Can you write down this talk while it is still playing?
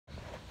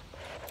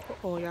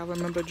Oh, y'all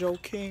remember Joe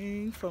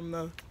King from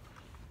the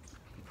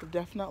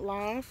Death Nut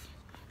Live?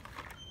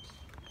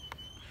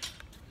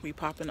 We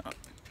popping up.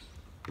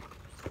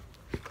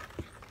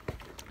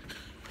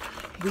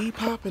 We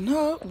popping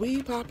up.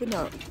 We popping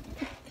up.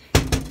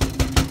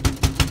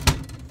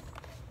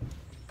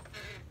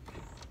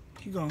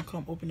 You gonna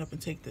come open up and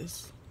take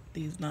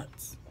these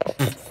nuts.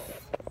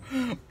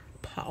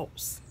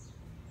 Pause.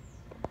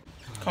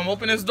 Come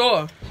open this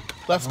door.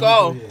 Let's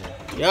go.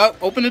 Yep,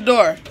 open the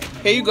door.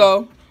 Here you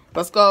go.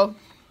 Let's go.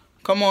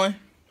 Come on.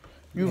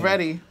 You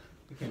ready?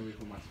 You can't wait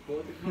for my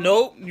support to come?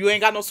 Nope, you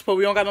ain't got no support.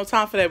 We don't got no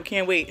time for that. We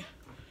can't wait.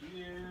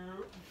 Yeah.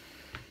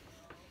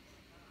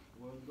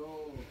 Let's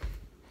go.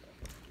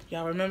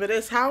 Y'all remember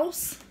this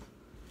house?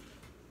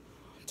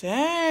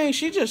 Dang,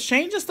 she just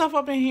changing stuff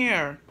up in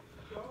here.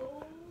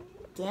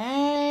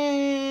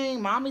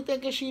 Dang, mommy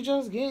thinking she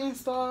just getting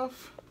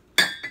stuff.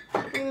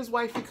 Look at this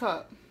wifey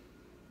cup.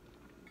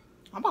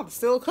 I'm about to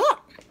steal a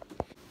cup.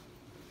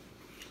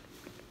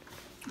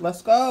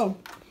 Let's go.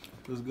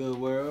 What's good,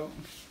 world?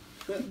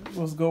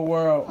 What's good,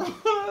 world?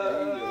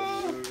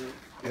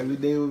 Every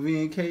day with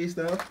V&K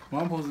stuff.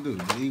 What I'm supposed to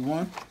do? Eat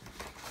one?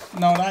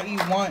 No, not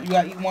eat one. You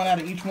gotta eat one out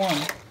of each one.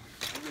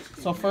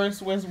 So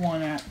first, where's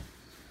one at?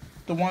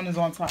 The one is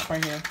on top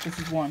right here. This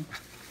is one.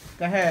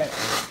 Go ahead.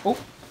 Oh,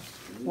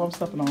 what I'm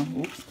stepping on.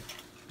 Oops.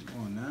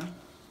 Come on now.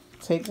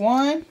 Take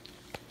one.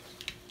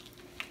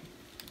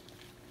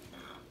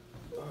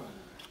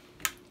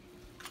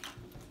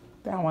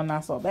 That one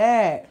not so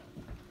bad.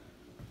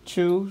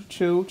 Chew,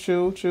 chew,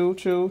 chew, chew,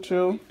 chew,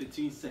 chew.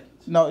 15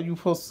 seconds. No, you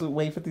supposed to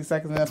wait 50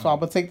 seconds and that's all.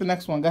 But take the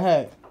next one. Go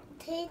ahead.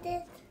 Take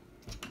this.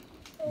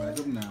 Back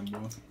up now,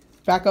 bro.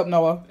 Back up,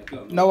 Noah. Back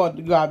up, Noah,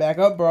 you gotta back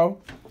up, bro.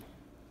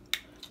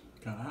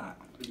 Kinda hot.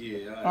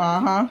 Yeah.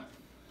 Uh-huh.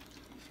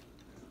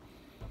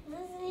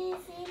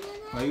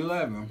 Why you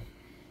laughing?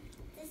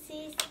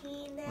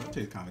 That That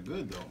tastes kind of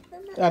good,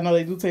 though. I know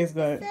they do taste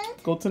good.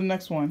 Go to the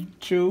next one.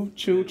 Chew,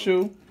 chew,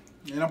 chew.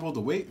 Ain't I supposed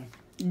to wait?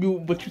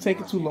 But you take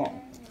it too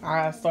long.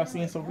 I start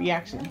seeing some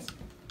reactions.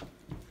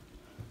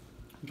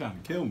 You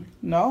trying to kill me.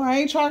 No, I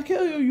ain't trying to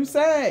kill you. You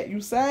said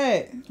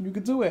you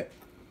could do it.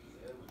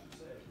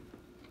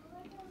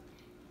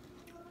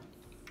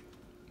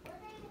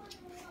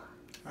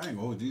 I ain't gonna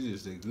hold you.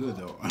 Just say good,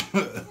 though.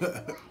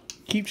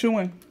 Keep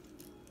chewing.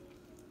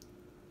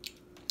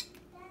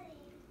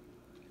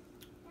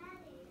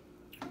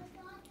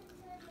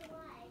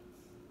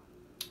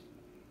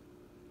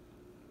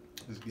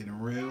 It's getting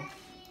real.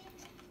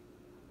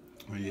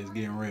 Oh, yeah, it's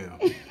getting real.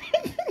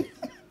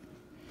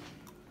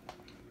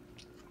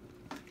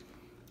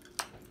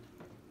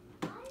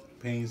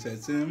 Pain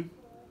sets in.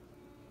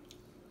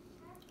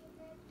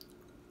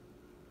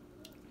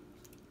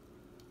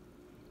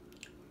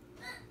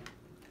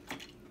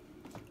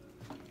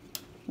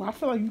 Well, I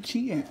feel like you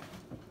cheating.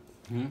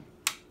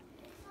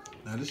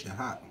 Now this shit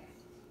hot.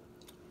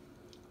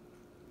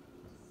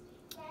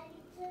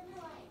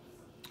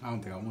 I don't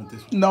think I want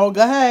this one. No,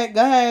 go ahead.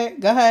 Go ahead.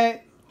 Go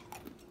ahead.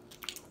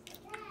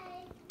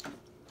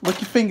 Lick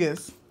your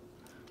fingers.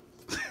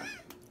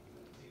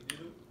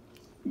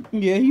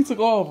 Yeah, he took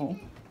all of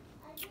them.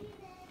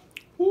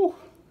 Whew.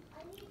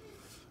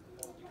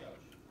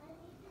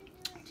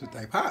 It's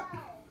type hot.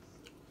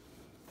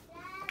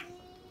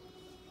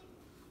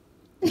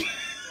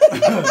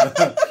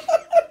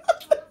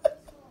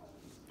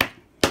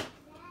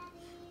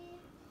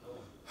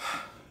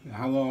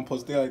 How long I'm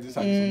supposed to stay like this?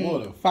 I get some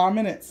water. 5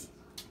 minutes.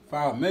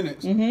 5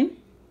 minutes? Mm-hmm.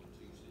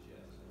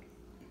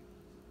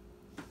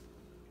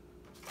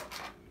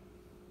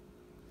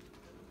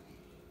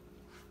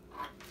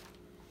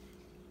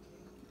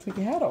 Take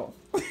your hat off.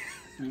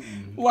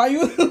 Why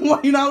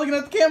you not looking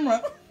at the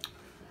camera?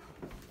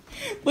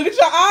 Look at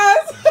your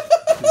eyes.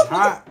 It's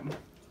hot.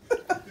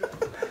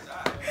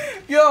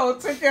 Yo,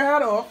 take your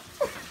hat off.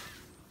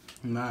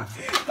 Nah.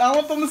 I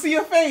want them to see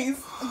your face.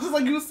 Just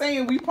like you were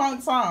saying, we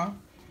punks, huh?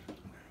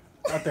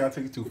 I think I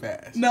took it too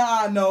fast.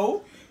 Nah,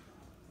 no.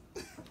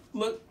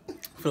 Look.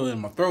 Feel it in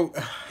my throat.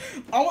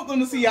 I want them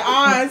to see your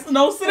eyes.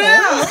 No, sit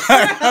down.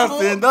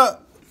 Stand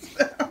up.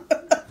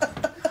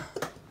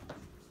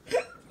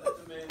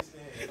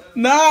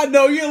 Nah,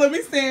 no, you let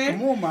me stand.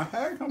 Come on, my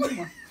hair. Come on,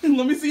 my.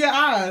 Let me see your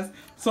eyes.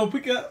 So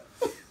pick up.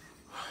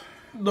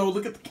 No,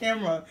 look at the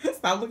camera.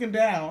 Stop looking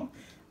down.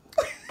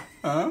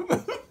 Huh?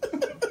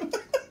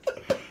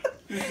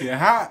 This shit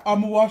hot.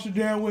 I'm gonna wash it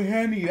down with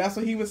honey. That's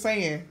what he was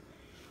saying.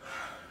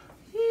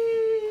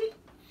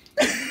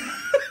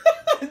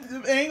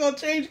 It ain't gonna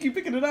change. Keep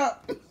picking it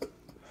up.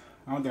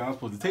 I don't think I'm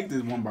supposed to take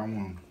this one by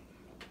one.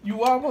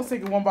 You are supposed to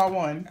take it one by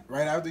one.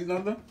 Right after each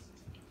other?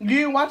 You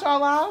didn't watch our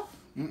live?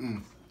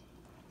 Mm-mm.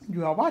 You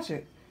gotta watch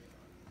it.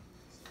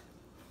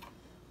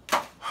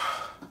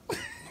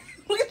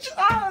 Look at your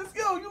eyes.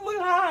 Yo, you look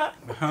hot.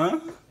 Huh?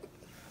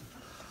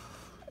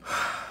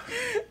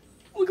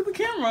 Look at the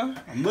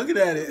camera. I'm looking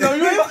at it. No,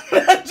 you ain't looking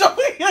at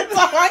Joey.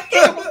 I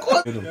can't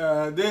record.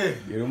 Yeah, I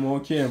did. Get him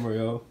on camera,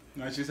 yo.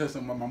 No, she said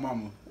something about my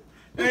mama.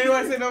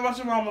 Anybody say nothing about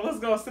your mama? Let's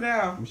go. Sit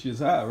down. Them shit's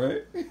hot,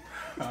 right?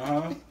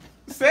 Uh-huh.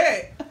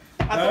 Say it.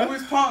 I thought we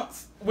was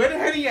punks. Where the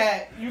Henny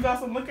at? You got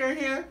some liquor in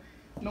here?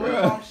 No, wait,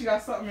 Mom, she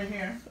got something in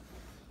here.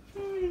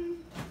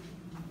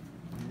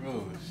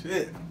 Oh,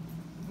 shit.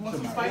 You want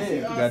some spicy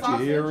You got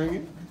sausage? your ear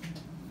ringing?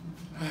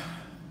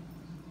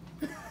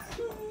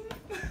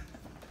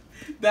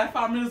 That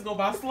 5 minutes go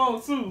by slow,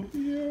 too.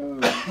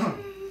 Yeah.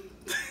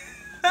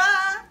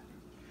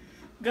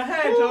 Go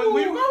ahead, Joey.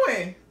 Where you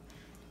going?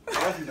 I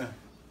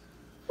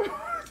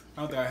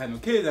don't think I had no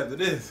kids after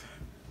this.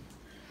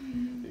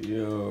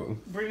 Yo.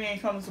 Breanna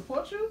ain't come to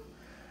support you?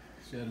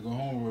 She had to go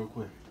home real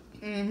quick.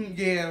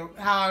 Yeah.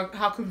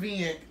 How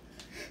convenient.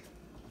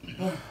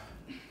 Alright,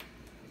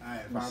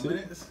 5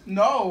 minutes.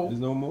 No. There's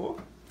no more?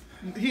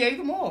 He ate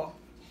them all.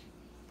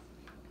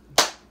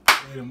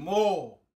 Ate them all.